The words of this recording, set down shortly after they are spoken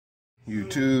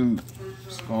YouTube,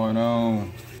 what's going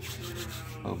on?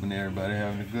 Hoping everybody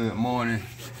having a good morning.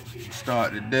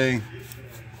 Start the day.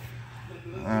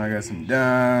 I got some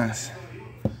dimes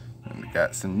and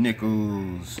got some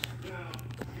nickels.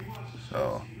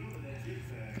 So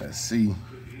let's see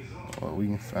what we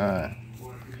can find.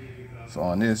 So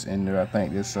on this end there, I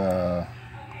think this like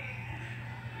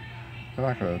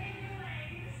a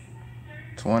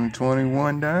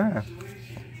 2021 dime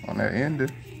on that ender.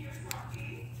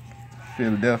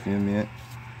 Philadelphia Mint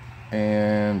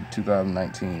and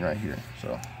 2019 right here.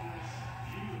 So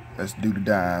let's do the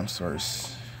dimes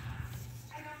first.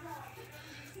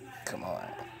 Come on.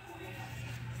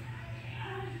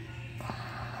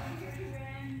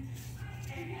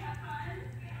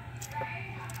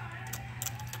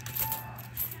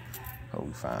 Hope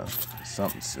we find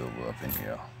something silver up in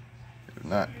here. If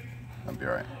not, I'll be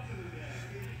alright.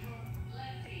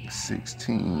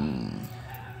 16,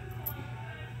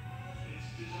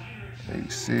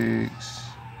 86,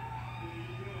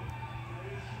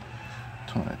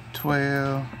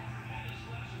 2012,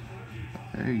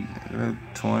 hey,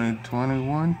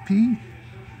 2021P.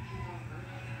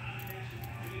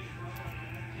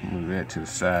 Move that to the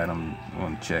side. I'm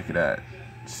going to check it out,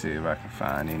 see if I can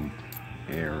find any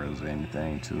errors or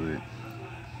anything to it.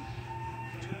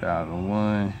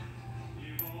 2001,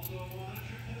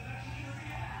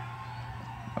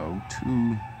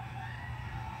 02.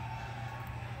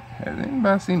 Has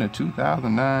anybody seen a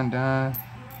 2009 dime?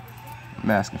 I'm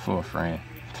asking for a friend.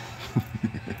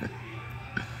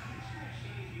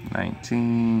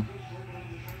 19,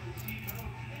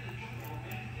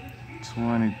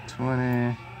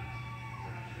 2020,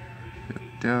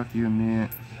 Philadelphia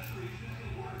Mint,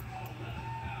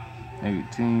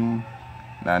 18.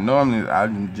 Now normally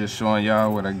I'm just showing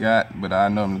y'all what I got, but I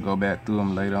normally go back through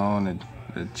them later on and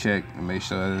check and make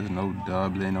sure there's no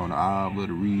doubling on the ob or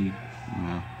the read, you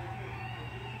know,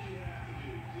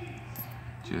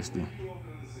 just to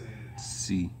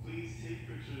see.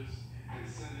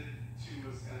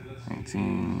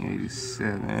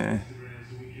 1987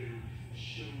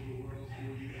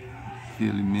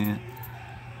 Philly Mint,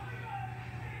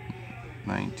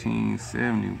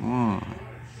 1971.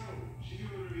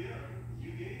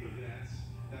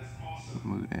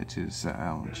 Move that to the side.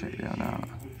 I want to check that out.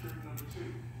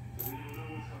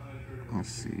 Let's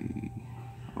see.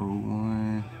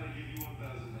 01,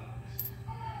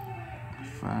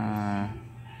 5,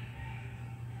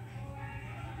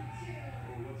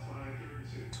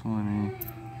 20.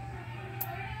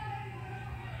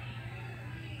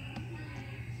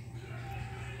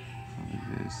 What is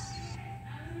this?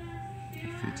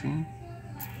 15.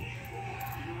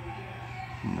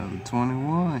 Another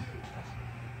 21.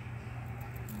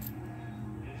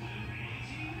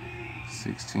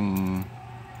 16.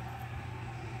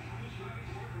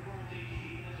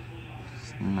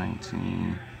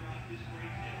 19.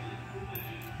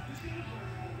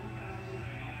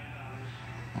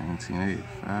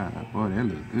 1985. Boy, that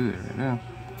looks good right there.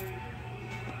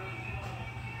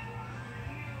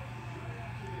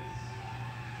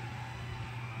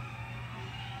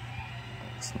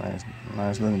 It's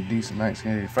nice looking decent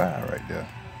 1985 right there.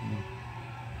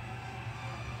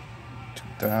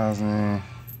 2000.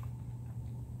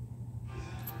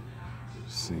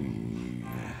 Let's see.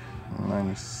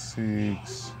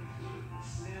 96.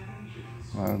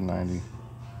 90.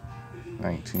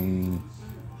 19.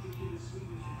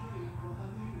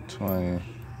 20.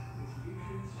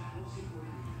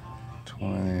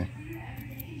 20.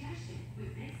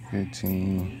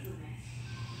 15.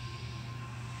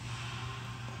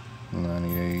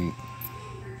 98.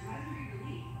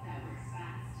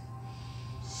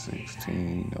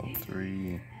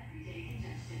 1603.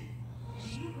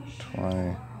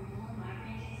 20.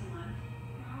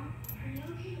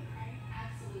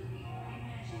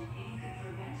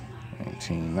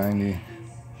 1990.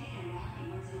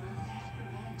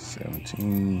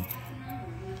 17.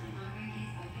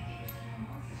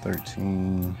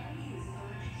 13.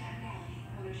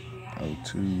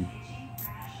 02.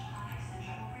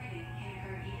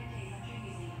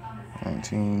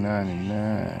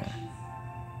 1999.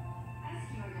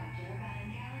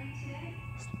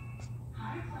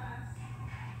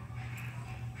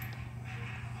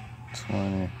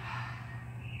 20.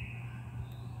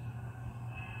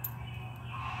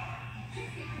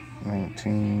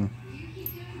 19.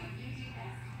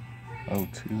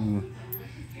 02.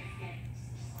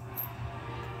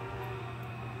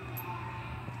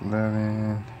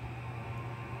 11.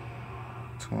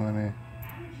 20.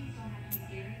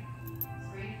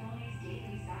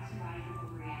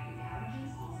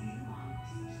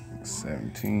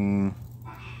 17.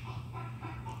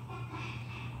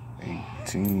 18.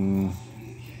 13,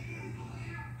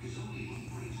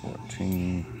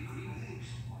 14.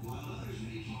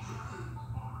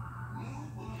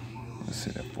 Let's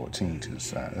set that 14 to the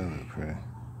side. That look pretty.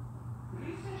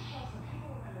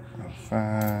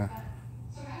 5,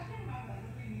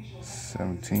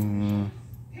 17,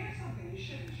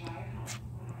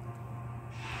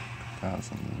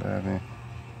 2011,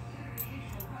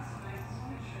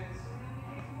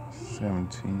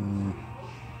 17,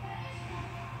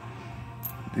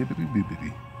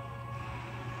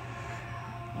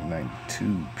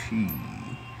 92P,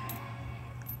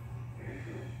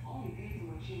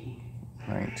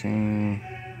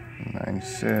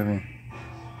 1997.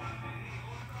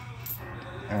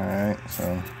 Alright,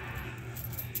 so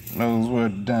those were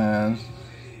dimes.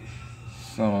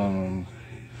 Some of them,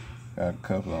 got a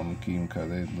couple of them, keep them because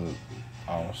they look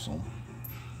awesome.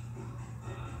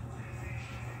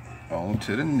 On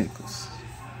to the nickels.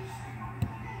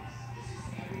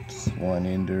 It's one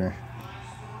ender,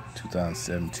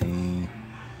 2017.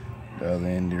 The other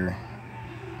ender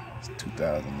is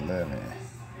 2011.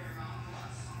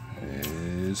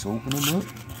 Let's open them up.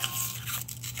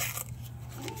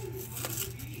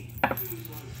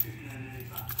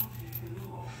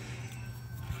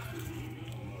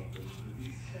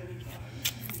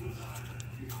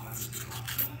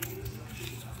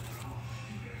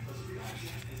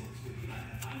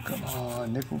 Come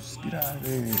on, nickels, get out of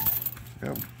there.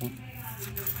 Yep.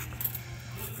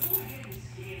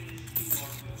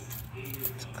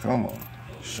 Come on,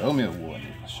 show me a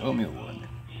warning. Show me a warning.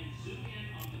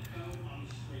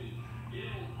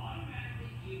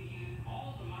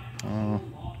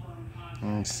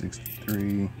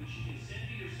 63,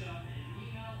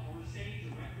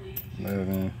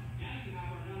 11,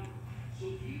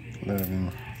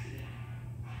 91,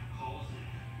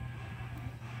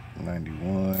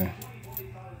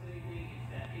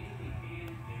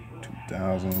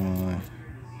 2001,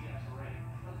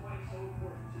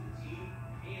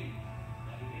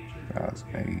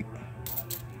 2008,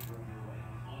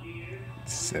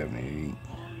 78,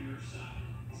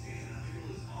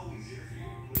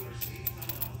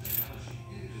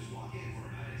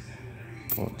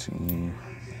 14.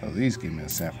 Oh, these give me a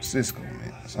San Francisco,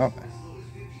 man. Something.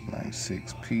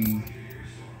 96P.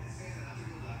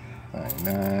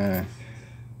 99.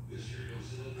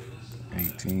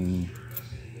 18.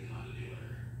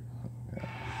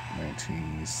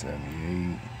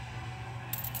 1978.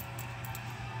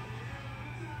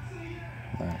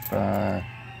 95.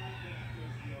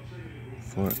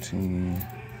 14.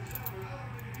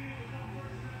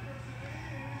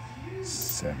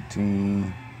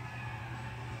 17.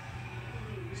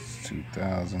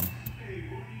 2000,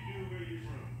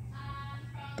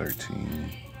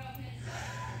 13,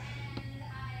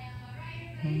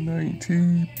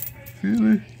 19,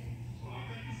 Philly,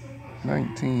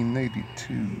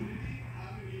 1982.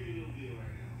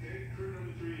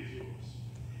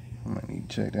 I might need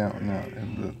to check that one out.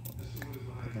 It look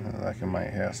like it might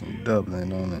have some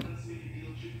doubling on it.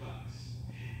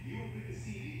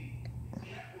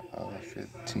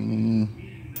 15.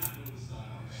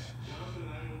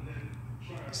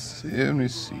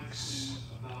 76.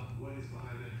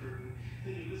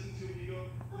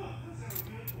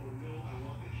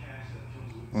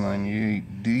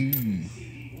 98D.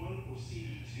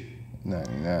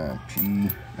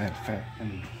 99P. Matter of fact,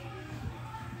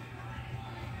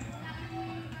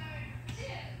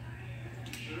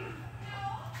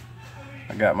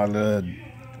 I got my little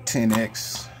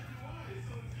 10X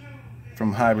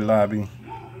from Hobby Lobby.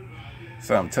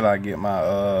 So until I get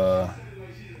my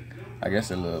I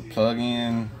guess a little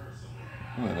plug-in.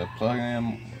 What do you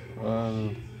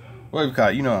call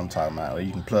it? You know what I'm talking about. Where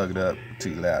you can plug it up to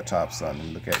your laptop or something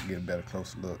and look at it, get a better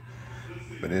closer look.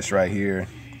 But this right here,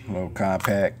 a little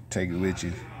compact, take it with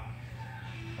you.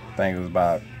 I think it was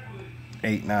about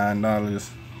 $8, $9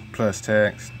 plus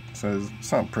tax. So it's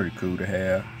something pretty cool to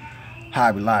have.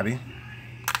 Hobby Lobby.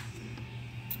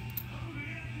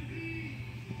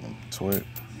 12,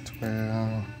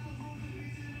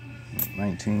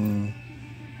 19,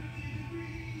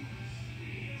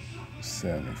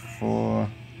 74,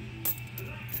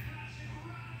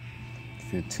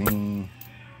 15,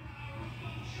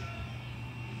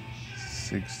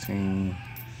 16,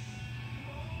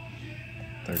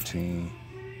 13,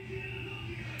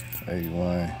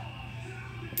 81,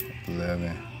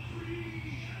 11,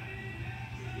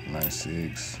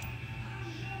 96,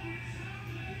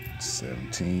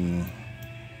 17,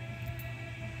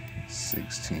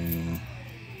 16,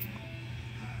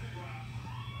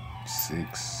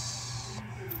 6,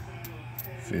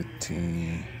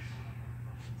 15,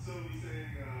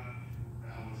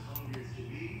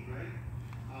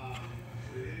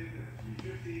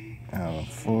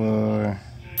 4,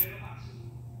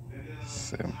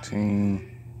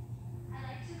 17,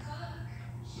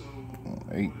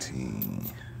 18.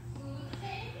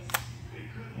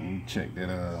 Let me check that.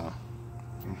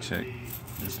 Let me check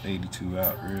this 82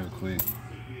 out real quick.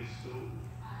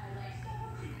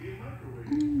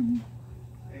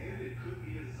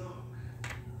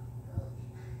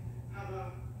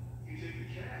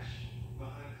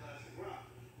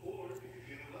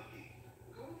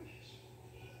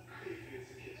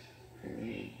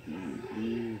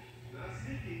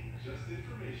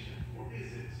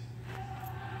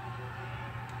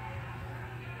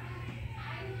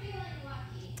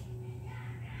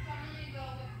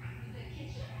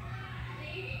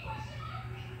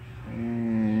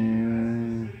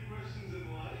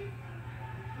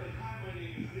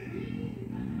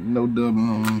 No double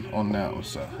on that one,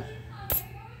 so.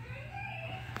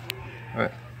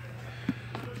 But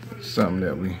something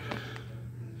that I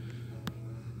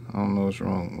don't know what's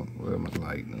wrong with my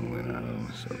light went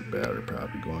out, so the battery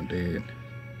probably going dead.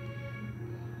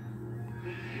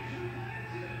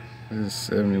 This is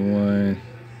 71,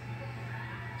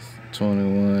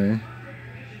 21,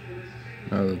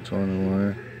 another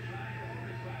 21,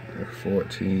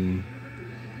 14.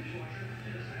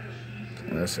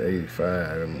 That's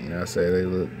 85. I mean, I say they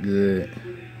look good.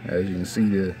 As you can see,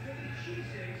 the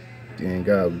ain't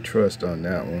got we trust on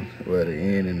that one. Well, the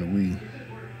N and the we.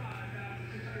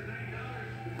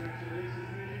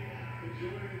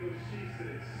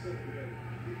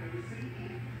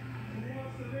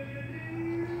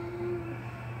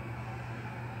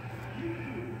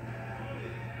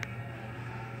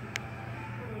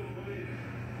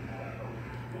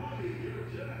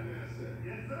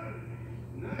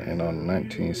 And on the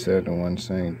 1971,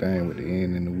 same thing with the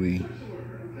N and the we.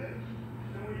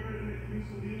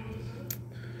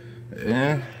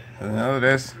 Yeah,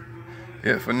 that's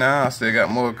it for now. I still got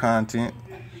more content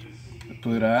to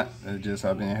put out. It's just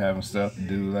I've been having stuff to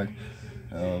do. Like,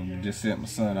 just sent my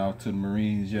son out to the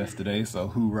Marines yesterday, so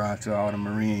hoorah to all the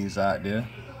Marines out there.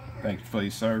 Thank you for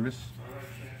your service.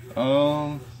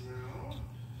 I'll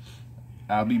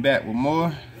be back with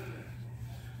more.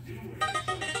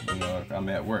 You know, I'm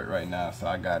at work right now, so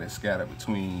I got it scattered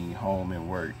between home and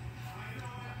work.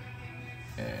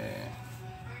 And,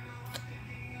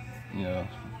 you know,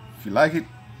 if you like it,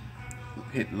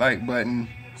 hit the like button,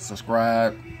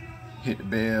 subscribe, hit the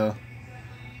bell.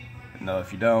 You know,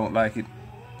 if you don't like it,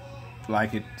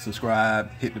 subscribe,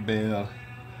 hit the bell.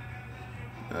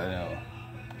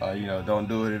 You know, don't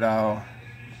do it at all.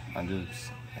 I'm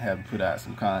just having to put out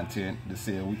some content to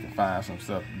see if we can find some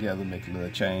stuff together, make a little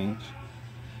change.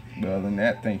 But other than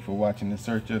that, thank you for watching The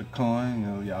Search of the Coin. You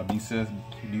know, y'all be safe,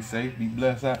 be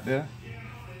blessed out there.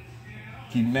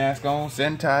 Keep your mask on,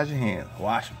 sanitize your hands,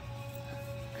 wash them.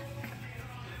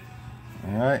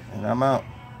 All right, and I'm out.